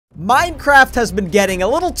Minecraft has been getting a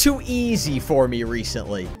little too easy for me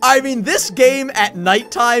recently. I mean, this game at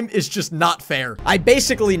nighttime is just not fair. I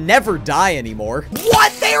basically never die anymore.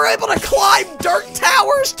 What? They were able to climb dirt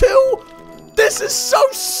towers too? This is so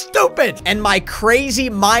stupid. And my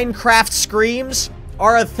crazy Minecraft screams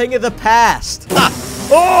are a thing of the past.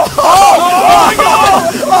 Oh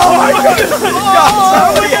my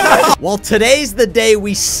goodness! Well, today's the day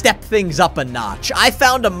we step things up a notch. I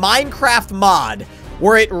found a Minecraft mod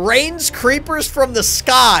where it rains creepers from the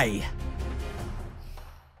sky.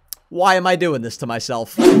 Why am I doing this to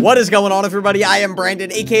myself? What is going on, everybody? I am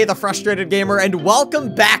Brandon, aka The Frustrated Gamer, and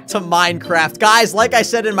welcome back to Minecraft. Guys, like I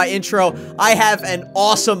said in my intro, I have an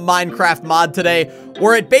awesome Minecraft mod today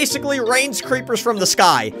where it basically rains creepers from the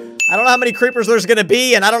sky. I don't know how many creepers there's gonna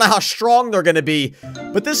be, and I don't know how strong they're gonna be,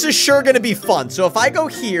 but this is sure gonna be fun. So if I go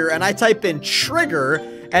here and I type in trigger,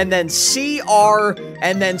 and then CR,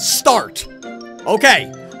 and then start.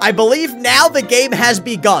 Okay, I believe now the game has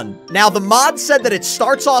begun. Now, the mod said that it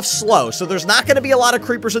starts off slow, so there's not going to be a lot of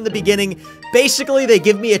creepers in the beginning. Basically, they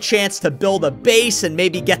give me a chance to build a base and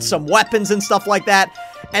maybe get some weapons and stuff like that.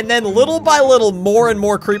 And then little by little, more and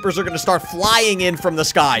more creepers are going to start flying in from the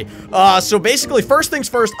sky. So basically, first things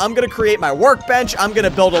first, I'm going to create my workbench. I'm going to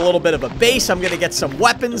build a little bit of a base. I'm going to get some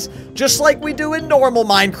weapons, just like we do in normal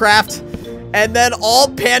Minecraft. And then all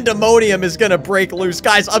pandemonium is gonna break loose.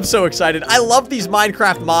 Guys, I'm so excited. I love these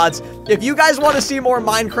Minecraft mods. If you guys want to see more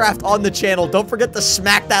Minecraft on the channel, don't forget to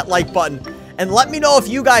smack that like button. And let me know if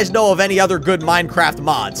you guys know of any other good Minecraft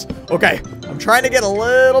mods. Okay, I'm trying to get a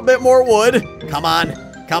little bit more wood. Come on.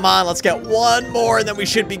 Come on, let's get one more, and then we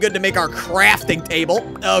should be good to make our crafting table.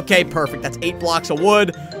 Okay, perfect. That's 8 blocks of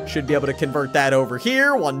wood. Should be able to convert that over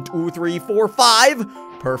here. 1, 2, 3, 4, 5.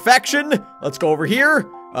 Perfection. Let's go over here.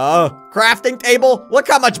 Crafting table. Look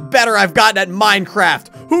how much better I've gotten at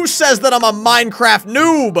Minecraft. Who says that I'm a Minecraft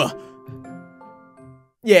noob?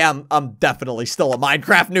 Yeah, I'm definitely still a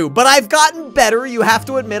Minecraft noob, but I've gotten better. You have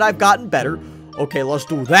to admit I've gotten better. Okay, let's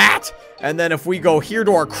do that. And then if we go here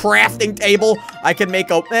to our crafting table, I can make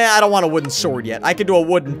a... I don't want a wooden sword yet. I could do a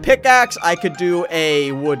wooden pickaxe. I could do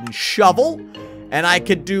a wooden shovel. And I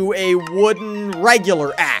could do a wooden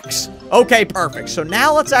regular axe. Okay, perfect. So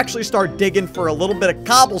now let's actually start digging for a little bit of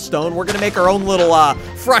cobblestone. We're gonna make our own little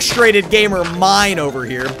frustrated gamer mine over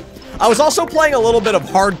here. I was also playing a little bit of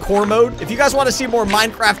hardcore mode. If you guys want to see more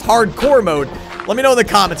Minecraft hardcore mode, let me know in the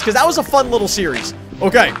comments, because that was a fun little series.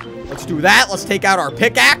 Okay, let's do that. Let's take out our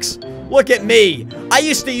pickaxe. Look at me. I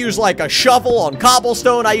used to use like a shovel on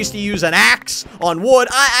cobblestone. I used to use an axe on wood.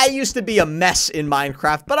 I used to be a mess in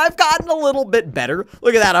Minecraft, but I've gotten a little bit better.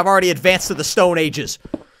 Look at that. I've already advanced to the Stone Ages.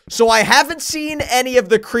 So I haven't seen any of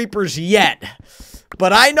the creepers yet,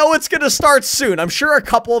 but I know it's going to start soon. I'm sure a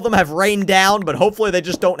couple of them have rained down, but hopefully they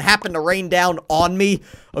just don't happen to rain down on me.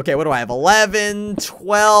 Okay, what do I have? 11,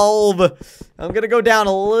 12. I'm going to go down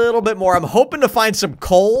a little bit more. I'm hoping to find some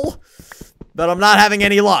coal, but I'm not having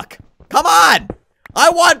any luck. Come on! I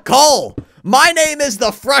want coal! My name is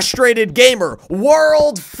The Frustrated Gamer,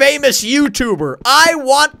 world famous YouTuber. I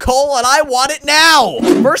want coal and I want it now!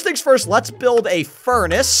 First things first, let's build a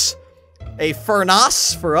furnace. A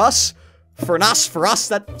furnace for us. Furnace for us,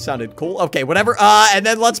 that sounded cool. Okay, whatever. And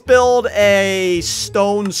then let's build a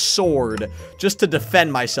stone sword just to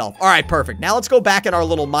defend myself. All right, perfect. Now let's go back in our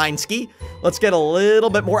little mine ski. Let's get a little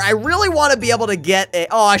bit more. I really want to be able to get a...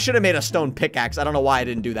 Oh, I should have made a stone pickaxe. I don't know why I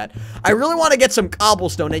didn't do that. I really want to get some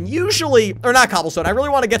cobblestone, and usually... Or not cobblestone. I really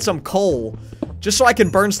want to get some coal just so I can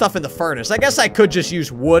burn stuff in the furnace. I guess I could just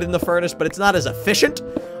use wood in the furnace, but it's not as efficient.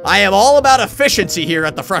 I am all about efficiency here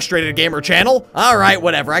at the Frustrated Gamer channel. All right,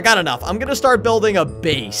 whatever. I got enough. I'm going to start building a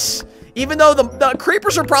base. Even though the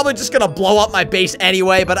creepers are probably just going to blow up my base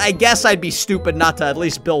anyway, but I guess I'd be stupid not to at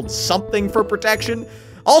least build something for protection.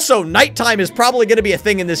 Also, nighttime is probably going to be a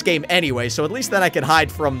thing in this game anyway, so at least then I can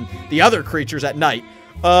hide from the other creatures at night.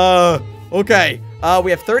 Okay. We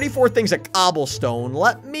have 34 things of cobblestone.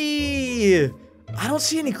 Let me... I don't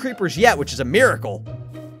see any creepers yet, which is a miracle.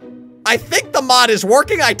 I think the mod is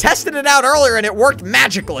working. I tested it out earlier and it worked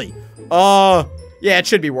magically. Yeah, it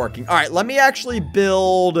should be working. All right, let me actually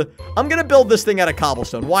build... I'm gonna build this thing out of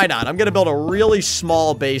cobblestone. Why not? I'm gonna build a really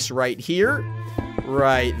small base right here.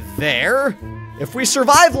 Right there. If we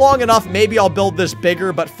survive long enough, maybe I'll build this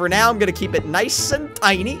bigger, but for now, I'm gonna keep it nice and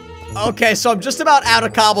tiny. Okay, so I'm just about out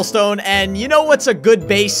of cobblestone, and you know what's a good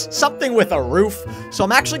base? Something with a roof. So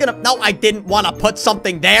I'm actually gonna... No, I didn't want to put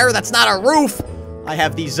something there. That's not a roof. I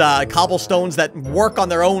have these cobblestones that work on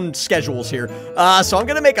their own schedules here. So I'm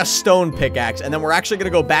gonna make a stone pickaxe, and then we're actually gonna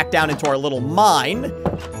go back down into our little mine.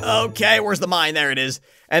 Okay, where's the mine? There it is.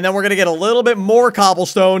 And then we're gonna get a little bit more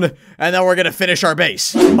cobblestone, and then we're gonna finish our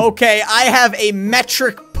base. Okay, I have a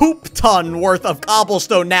metric poop ton worth of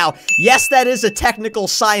cobblestone now. Yes, that is a technical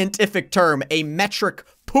scientific term, a metric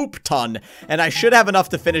poop ton, and I should have enough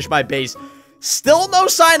to finish my base. Still no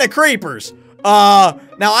sign of creepers. Now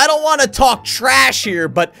I don't want to talk trash here,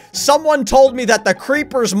 but someone told me that the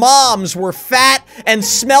creepers' moms were fat and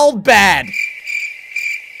smelled bad.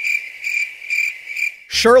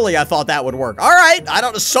 Surely I thought that would work. All right, I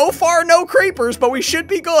don't know. So far, no creepers, but we should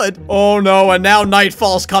be good. Oh no, and now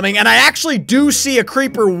nightfall's coming, and I actually do see a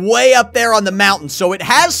creeper way up there on the mountain, so it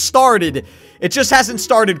has started. It just hasn't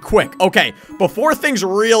started quick. Okay, before things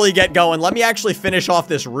really get going, let me actually finish off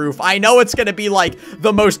this roof. I know it's gonna be like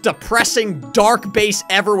the most depressing, dark base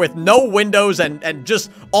ever with no windows and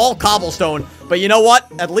just all cobblestone. But you know what?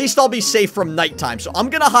 At least I'll be safe from nighttime. So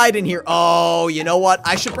I'm gonna hide in here. Oh, you know what?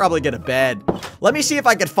 I should probably get a bed. Let me see if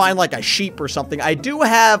I could find like a sheep or something. I do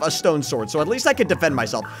have a stone sword, so at least I could defend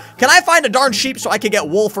myself. Can I find a darn sheep so I could get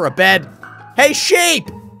wool for a bed? Hey,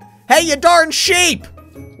 sheep! Hey, you darn sheep!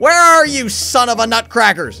 Where are you, son of a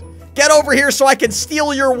nutcrackers? Get over here so I can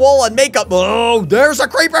steal your wool and makeup. Oh, there's a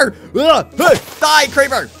creeper. Die,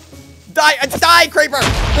 creeper. Die, creeper.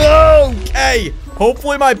 Okay.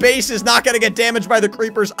 Hopefully my base is not going to get damaged by the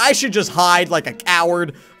creepers. I should just hide like a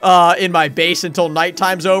coward in my base until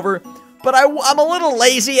nighttime's over. But I'm a little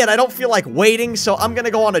lazy and I don't feel like waiting, so I'm going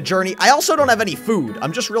to go on a journey. I also don't have any food.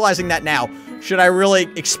 I'm just realizing that now. Should I really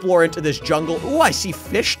explore into this jungle? Ooh, I see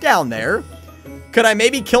fish down there. Could I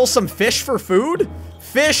maybe kill some fish for food?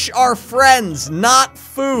 Fish are friends, not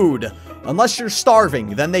food. Unless you're starving,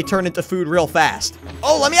 then they turn into food real fast.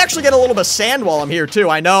 Oh, let me actually get a little bit of sand while I'm here, too.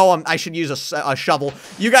 I know I should use a shovel.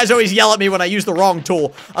 You guys always yell at me when I use the wrong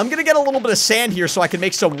tool. I'm gonna get a little bit of sand here so I can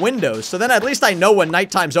make some windows. So then at least I know when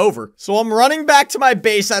nighttime's over. So I'm running back to my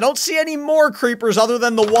base. I don't see any more creepers other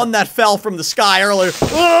than the one that fell from the sky earlier.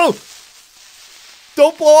 Oh!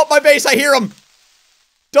 Don't blow up my base, I hear him.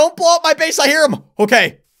 Don't blow up my base, I hear him.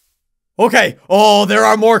 Okay. Okay. Oh, there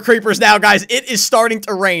are more creepers now, guys. It is starting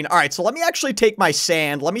to rain. All right, so let me actually take my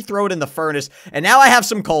sand. Let me throw it in the furnace. And now I have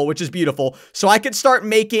some coal, which is beautiful. So I could start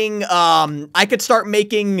making,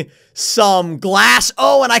 some glass.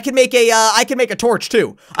 Oh, and I can make a torch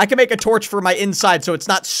too. I can make a torch for my inside so it's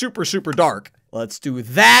not super, super dark. Let's do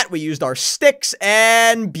that. We used our sticks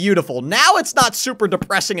and beautiful. Now it's not super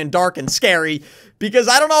depressing and dark and scary because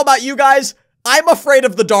I don't know about you guys. I'm afraid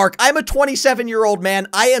of the dark. I'm a 27-year-old man.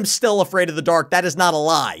 I am still afraid of the dark. That is not a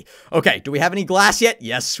lie. Okay, do we have any glass yet?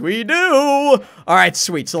 Yes, we do. All right,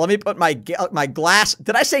 sweet. So let me put my glass.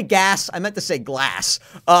 Did I say gas? I meant to say glass.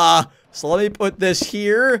 So let me put this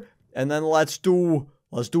here, and then let's do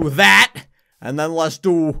that, and then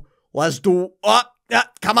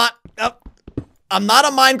come on. I'm not a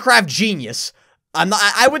Minecraft genius.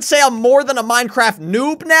 I would say I'm more than a Minecraft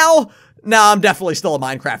noob now. No, I'm definitely still a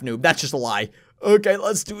Minecraft noob. That's just a lie. Okay,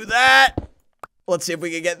 let's do that. Let's see if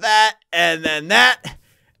we can get that. And then that.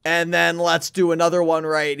 And then let's do another one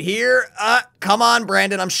right here. Come on,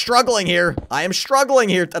 Brandon. I'm struggling here. I am struggling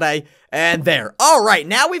here today. And there. All right,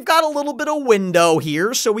 now we've got a little bit of window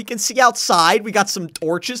here so we can see outside. We got some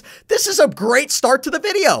torches. This is a great start to the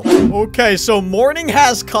video. Okay, so morning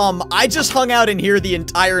has come. I just hung out in here the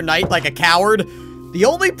entire night like a coward. The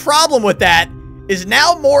only problem with that is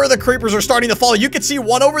now more of the creepers are starting to fall. You can see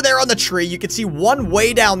one over there on the tree. You can see one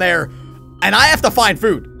way down there. And I have to find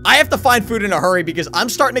food. I have to find food in a hurry because I'm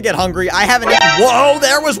starting to get hungry. I haven't eaten. Whoa,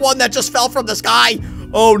 there was one that just fell from the sky.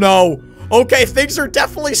 Oh, no. Okay, things are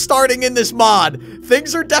definitely starting in this mod.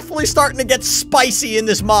 Things are definitely starting to get spicy in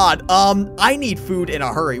this mod. I need food in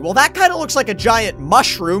a hurry. Well, that kind of looks like a giant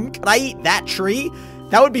mushroom. Could I eat that tree?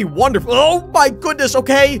 That would be wonderful. Oh, my goodness.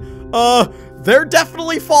 Okay. They're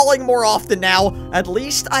definitely falling more often now. At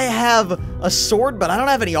least I have a sword, but I don't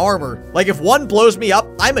have any armor. Like, if one blows me up,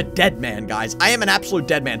 I'm a dead man, guys. I am an absolute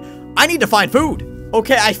dead man. I need to find food.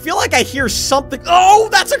 Okay, I feel like I hear something. Oh,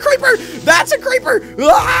 that's a creeper! That's a creeper!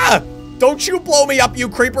 Ah! Don't you blow me up, you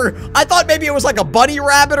creeper. I thought maybe it was like a bunny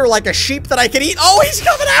rabbit or like a sheep that I could eat. Oh, he's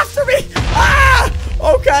coming after me!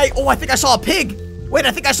 Ah! Okay. Oh, I think I saw a pig. Wait,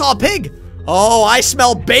 I think I saw a pig. Oh, I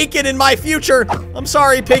smell bacon in my future. I'm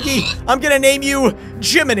sorry, Piggy. I'm gonna name you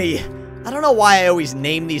Jiminy. I don't know why I always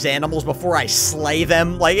name these animals before I slay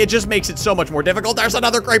them. Like, it just makes it so much more difficult. There's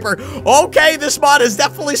another creeper. Okay, this mod has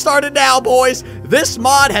definitely started now, boys. This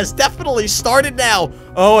mod has definitely started now.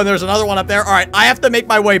 Oh, and there's another one up there. All right, I have to make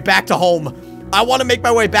my way back to home. I want to make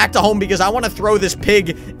my way back to home because I want to throw this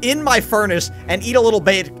pig in my furnace and eat a little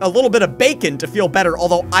bit of bacon to feel better,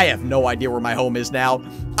 although I have no idea where my home is now.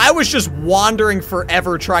 I was just wandering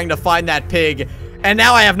forever trying to find that pig, and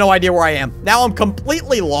now I have no idea where I am. Now I'm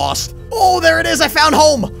completely lost. Oh, there it is. I found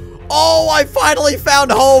home. Oh, I finally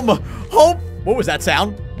found home. Home. What was that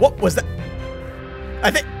sound? What was that?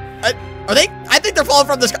 I think they're falling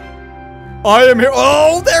from the sky. I am here.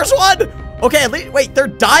 Oh, there's one. Okay, wait, they're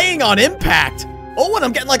dying on impact. Oh, and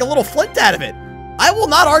I'm getting like a little flint out of it. I will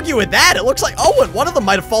not argue with that. It looks like, oh, and one of them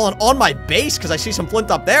might have fallen on my base because I see some flint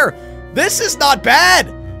up there. This is not bad.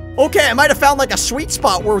 Okay, I might have found like a sweet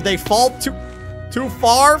spot where they fall too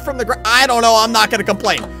far from the ground. I don't know. I'm not going to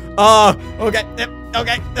complain.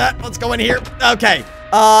 Okay, let's go in here. Okay,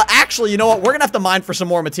 actually, you know what? We're going to have to mine for some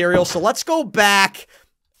more materials, so let's go back.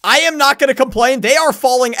 I am not going to complain. They are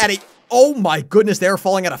falling at oh my goodness, they're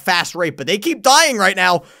falling at a fast rate, but they keep dying right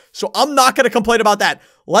now, so I'm not going to complain about that.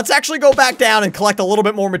 Let's actually go back down and collect a little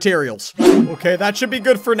bit more materials. Okay, that should be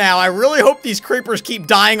good for now. I really hope these creepers keep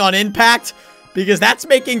dying on impact, because that's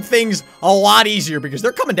making things a lot easier, because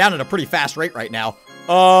they're coming down at a pretty fast rate right now.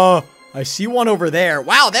 I see one over there.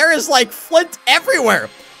 Wow, there is like flint everywhere.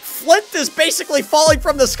 Flint is basically falling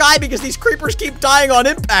from the sky because these creepers keep dying on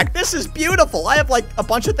impact. This is beautiful. I have like a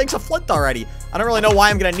bunch of things of flint already. I don't really know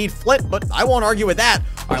why I'm gonna need flint, but I won't argue with that.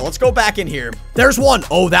 All right, let's go back in here. There's one.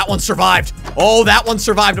 Oh, that one survived. Oh, that one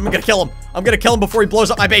survived. I'm gonna kill him. I'm gonna kill him before he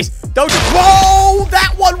blows up my base. Don't you? Whoa,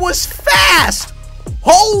 that one was fast.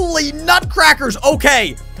 Holy nutcrackers.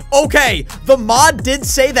 Okay. Okay, the mod did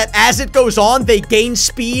say that as it goes on, they gain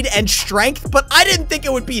speed and strength, but I didn't think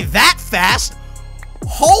it would be that fast.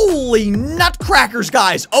 Holy nutcrackers,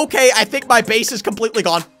 guys. Okay, I think my base is completely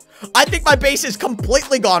gone. I think my base is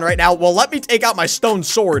completely gone right now. Well, let me take out my stone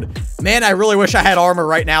sword. Man, I really wish I had armor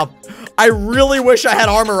right now. I really wish I had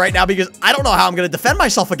armor right now because I don't know how I'm going to defend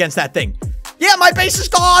myself against that thing. Yeah, my base is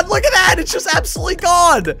gone. Look at that. It's just absolutely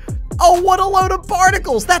gone. Oh, what a load of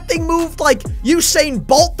particles. That thing moved like Usain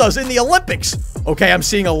Bolt does in the Olympics. Okay, I'm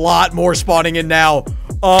seeing a lot more spawning in now.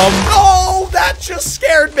 Oh, that just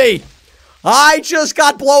scared me. I just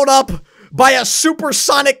got blown up by a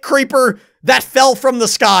supersonic creeper that fell from the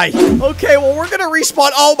sky. Okay, well, we're gonna respawn.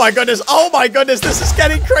 Oh my goodness, this is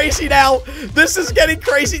getting crazy now. This is getting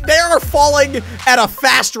crazy. They are falling at a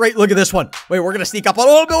fast rate. Look at this one. Wait, we're gonna sneak up on,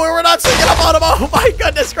 oh no, we're not sneaking up on him. Oh my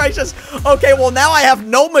goodness gracious. Okay, well, now I have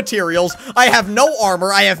no materials. I have no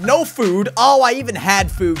armor. I have no food. Oh, I even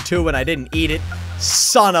had food too, and I didn't eat it.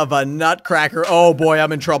 Son of a nutcracker. Oh boy,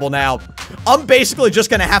 I'm in trouble now. I'm basically just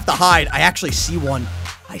gonna have to hide. I actually see one.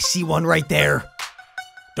 I see one right there.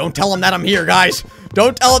 Don't tell him that I'm here, guys.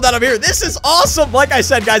 Don't tell him that I'm here. This is awesome. Like I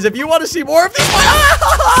said, guys, if you want to see more of these,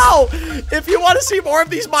 if you want to see more of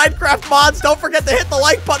these Minecraft mods, don't forget to hit the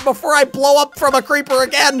like button before I blow up from a creeper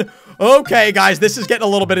again. Okay, guys, this is getting a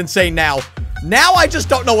little bit insane now. Now I just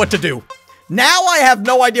don't know what to do. Now I have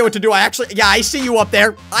no idea what to do. Yeah, I see you up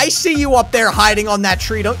there. I see you up there hiding on that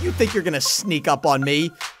tree. Don't you think you're gonna sneak up on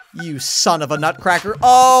me, you son of a nutcracker?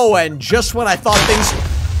 Oh, and just when I thought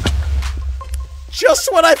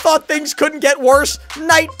things couldn't get worse,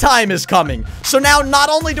 nighttime is coming. So now not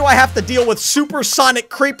only do I have to deal with supersonic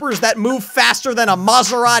creepers that move faster than a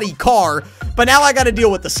Maserati car, but now I gotta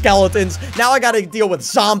deal with the skeletons. Now I gotta deal with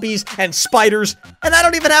zombies and spiders, and I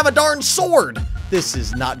don't even have a darn sword. This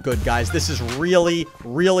is not good, guys. This is really,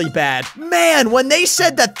 really bad. Man, when they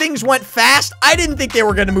said that things went fast, I didn't think they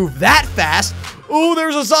were gonna move that fast. Oh,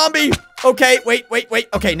 there's a zombie. Okay, wait.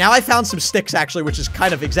 Okay, now I found some sticks, actually, which is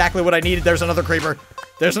kind of exactly what I needed. There's another creeper.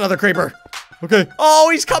 There's another creeper. Okay. Oh,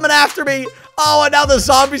 he's coming after me. Oh, and now the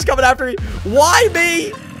zombie's coming after me. Why me?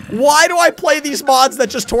 Why do I play these mods that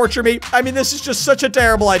just torture me? I mean, this is just such a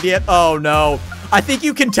terrible idea. Oh, no. I think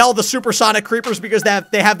you can tell the supersonic creepers because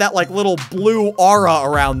they have that, like, little blue aura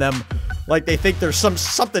around them. Like, they think there's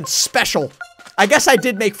something special. I guess I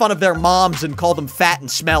did make fun of their moms and call them fat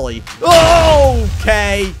and smelly.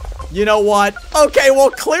 Okay. You know what? Okay,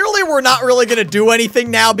 well, clearly we're not really gonna do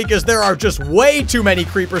anything now because there are just way too many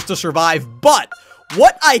creepers to survive, but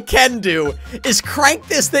what I can do is crank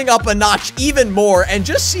this thing up a notch even more and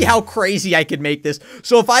just see how crazy I can make this.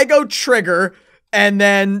 So if I go trigger and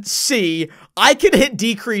then C, I can hit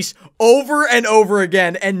decrease over and over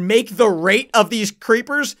again and make the rate of these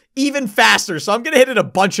creepers even faster. So I'm gonna hit it a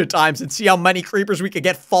bunch of times and see how many creepers we could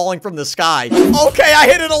get falling from the sky. Okay, I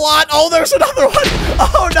hit it a lot. Oh, there's another one.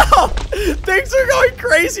 Oh no, things are going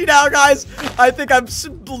crazy now, guys. I think I'm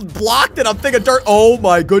blocked and I'm thinking dirt. Oh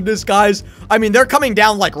my goodness, guys. I mean, they're coming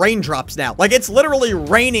down like raindrops now. Like, it's literally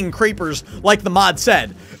raining creepers like the mod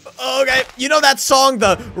said. Okay, you know that song,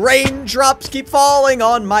 the raindrops keep falling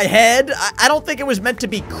on my head? I don't think it was meant to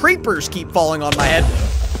be creepers keep falling on my head.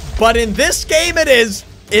 But in this game it is.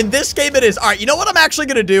 In this game it is. All right, you know what I'm actually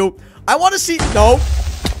gonna do? I want to see, no.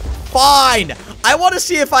 Fine. I want to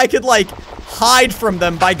see if I could, like, hide from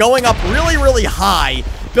them by going up really, really high.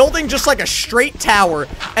 Building just like a straight tower,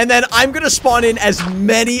 and then I'm gonna spawn in as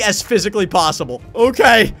many as physically possible.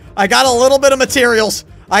 Okay, I got a little bit of materials.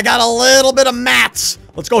 I got a little bit of mats.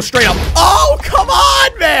 Let's go straight up. Oh, come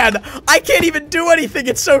on, man. I can't even do anything.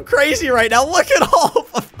 It's so crazy right now. Look at all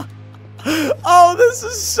of them. Oh, this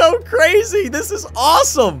is so crazy. This is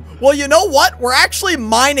awesome. Well, you know what? We're actually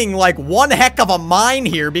mining like one heck of a mine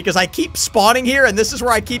here because I keep spawning here, and this is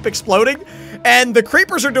where I keep exploding. And the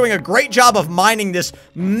creepers are doing a great job of mining this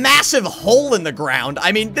massive hole in the ground.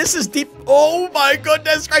 I mean, this is deep. Oh my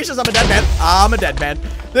goodness gracious, I'm a dead man. I'm a dead man.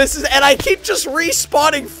 This is, and I keep just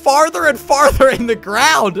respawning farther and farther in the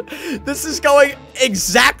ground. This is going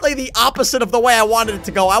exactly the opposite of the way I wanted it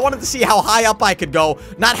to go. I wanted to see how high up I could go,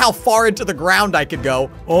 not how far into the ground I could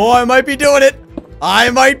go. Oh, I might be doing it.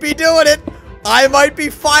 I might be doing it. I might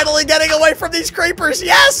be finally getting away from these creepers.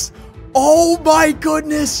 Yes. Oh my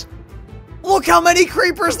goodness. Look how many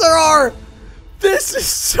creepers there are. This is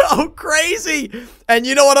so crazy. And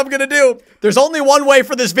you know what I'm gonna do? There's only one way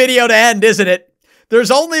for this video to end, isn't it? There's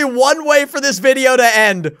only one way for this video to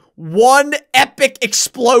end. One epic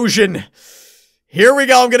explosion. Here we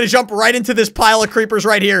go. I'm gonna jump right into this pile of creepers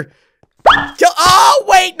right here. Oh,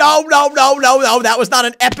 wait. No. That was not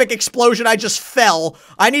an epic explosion. I just fell.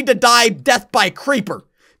 I need to die death by creeper.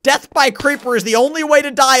 Death by creeper is the only way to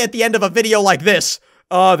die at the end of a video like this.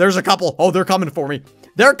 There's a couple. Oh, they're coming for me.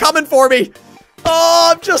 They're coming for me.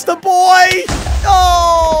 Oh, I'm just a boy.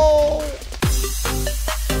 Oh.